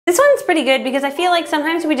This one's pretty good because I feel like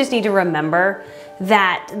sometimes we just need to remember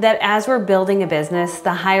that as we're building a business,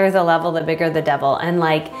 the higher the level, the bigger the devil. And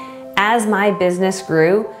like, as my business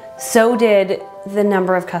grew, so did the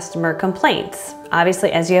number of customer complaints.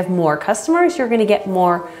 Obviously, as you have more customers, you're gonna get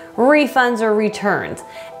more refunds or returns.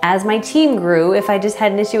 As my team grew, if I just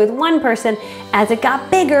had an issue with one person, as it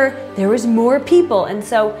got bigger, there was more people. And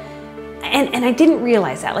so, and I didn't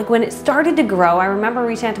realize that. Like when it started to grow, I remember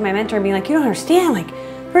reaching out to my mentor and being like, you don't understand, like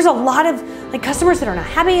there's a lot of like customers that are not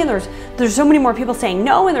happy, and there's so many more people saying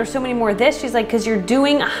no, and there's so many more this. She's like, because you're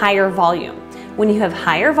doing a higher volume. When you have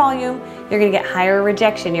higher volume, you're gonna get higher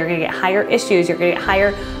rejection, you're gonna get higher issues, you're gonna get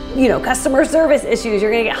higher, customer service issues, you're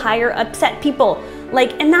gonna get higher upset people.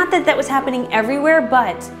 Like, and not that that was happening everywhere,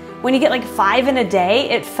 but when you get like 5 in a day,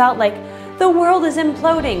 it felt like the world is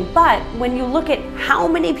imploding. But when you look at how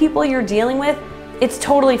many people you're dealing with, it's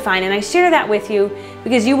totally fine. And I share that with you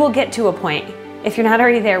because you will get to a point, if you're not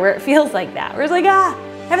already there, where it feels like that, where it's like,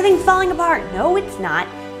 everything's falling apart. No, it's not.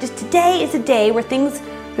 Just today is a day where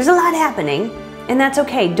there's a lot happening, and that's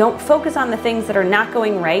okay. Don't focus on the things that are not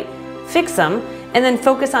going right, fix them, and then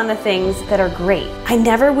focus on the things that are great. I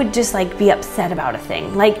never would just like be upset about a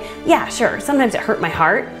thing. Like, yeah, sure, sometimes it hurt my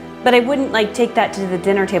heart, but I wouldn't like take that to the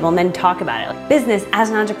dinner table and then talk about it. Like business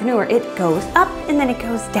as an entrepreneur, it goes up and then it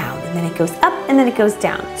goes down, and then it goes up and then it goes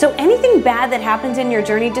down. So anything bad that happens in your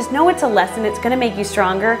journey, just know it's a lesson. It's gonna make you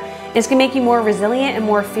stronger. It's gonna make you more resilient and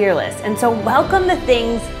more fearless. And so welcome the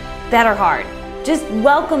things that are hard. Just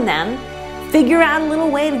welcome them, figure out a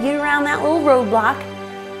little way to get around that little roadblock,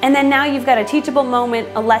 and then now you've got a teachable moment,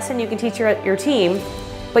 a lesson you can teach your team,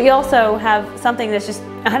 but you also have something that's just,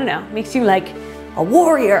 I don't know, makes you like a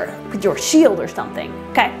warrior with your shield or something,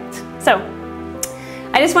 okay? So,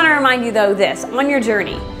 I just wanna remind you though this, on your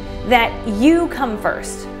journey, that you come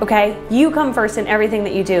first, okay? You come first in everything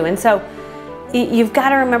that you do, and so you've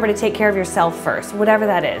gotta remember to take care of yourself first, whatever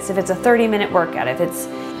that is. If it's a 30-minute workout, if it's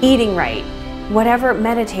eating right, whatever,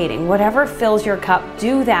 meditating, whatever fills your cup,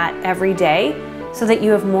 do that every day so that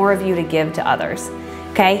you have more of you to give to others,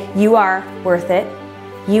 okay? You are worth it.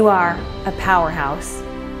 You are a powerhouse.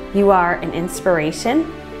 You are an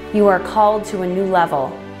inspiration. You are called to a new level.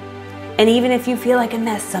 And even if you feel like a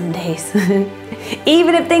mess some days,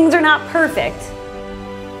 even if things are not perfect,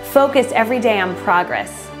 focus every day on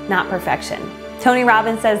progress, not perfection. Tony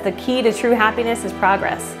Robbins says the key to true happiness is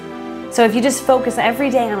progress. So if you just focus every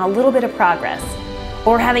day on a little bit of progress,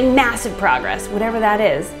 or having massive progress, whatever that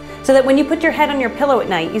is, so that when you put your head on your pillow at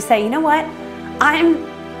night, you say, you know what?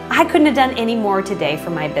 I couldn't have done any more today for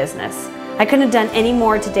my business. I couldn't have done any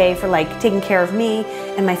more today for like taking care of me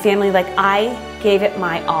and my family. Like I gave it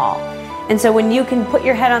my all. And so when you can put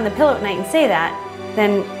your head on the pillow at night and say that,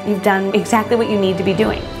 then you've done exactly what you need to be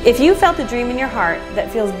doing. If you felt a dream in your heart that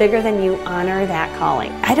feels bigger than you, honor that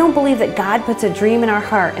calling. I don't believe that God puts a dream in our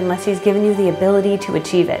heart unless He's given you the ability to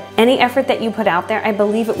achieve it. Any effort that you put out there, I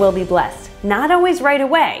believe it will be blessed. Not always right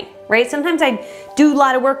away, right? Sometimes I'd do a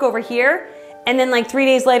lot of work over here, and then like 3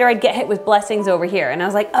 days later, I'd get hit with blessings over here. And I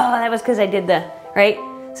was like, oh, that was because I did right?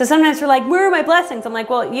 So sometimes we're like, where are my blessings? I'm like,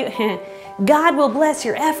 well, God will bless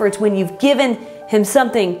your efforts when you've given Him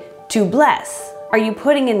something to bless. Are you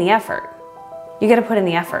putting in the effort? You gotta put in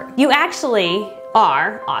the effort. You actually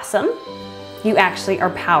are awesome. You actually are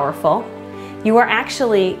powerful. You are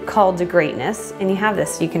actually called to greatness, and you have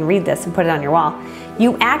this, you can read this and put it on your wall.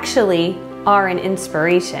 You actually are an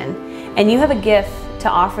inspiration, and you have a gift to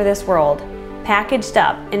offer this world, packaged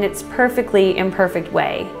up in its perfectly imperfect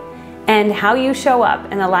way. And how you show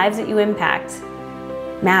up and the lives that you impact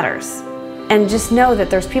matters. And just know that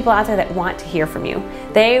there's people out there that want to hear from you.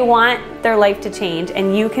 They want their life to change,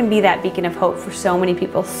 and you can be that beacon of hope for so many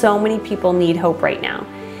people. So many people need hope right now.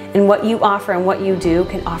 And what you offer and what you do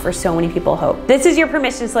can offer so many people hope. This is your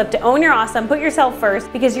permission slip to own your awesome, put yourself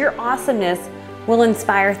first, because your awesomeness will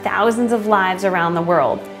inspire thousands of lives around the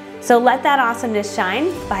world. So let that awesomeness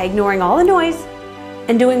shine by ignoring all the noise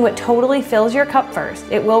and doing what totally fills your cup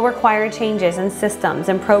first. It will require changes in systems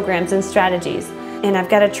and programs and strategies. And I've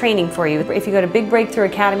got a training for you. If you go to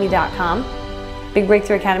bigbreakthroughacademy.com,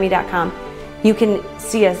 bigbreakthroughacademy.com, you can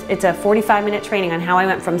see it's a 45-minute training on how I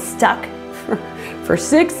went from stuck for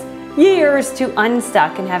 6 years to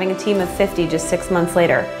unstuck and having a team of 50 just 6 months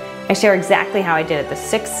later. I share exactly how I did it, the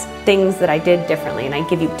 6 things that I did differently, and I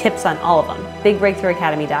give you tips on all of them.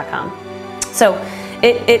 bigbreakthroughacademy.com. So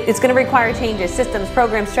it's going to require changes, systems,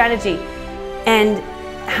 programs, strategy, and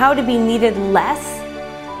how to be needed less.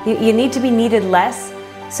 You need to be needed less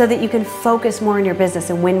so that you can focus more on your business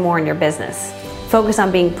and win more in your business. Focus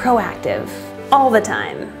on being proactive all the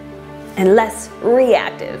time and less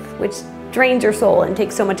reactive, which drains your soul and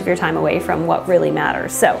takes so much of your time away from what really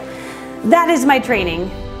matters. So that is my training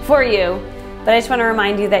for you. But I just want to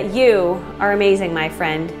remind you that you are amazing, my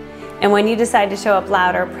friend. And when you decide to show up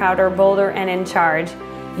louder, prouder, bolder, and in charge,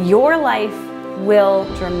 your life will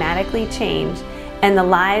dramatically change, and the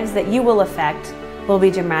lives that you will affect will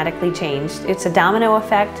be dramatically changed. It's a domino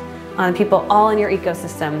effect on people all in your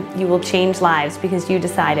ecosystem. You will change lives because you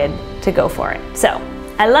decided to go for it. So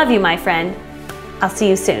I love you, my friend. I'll see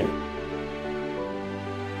you soon.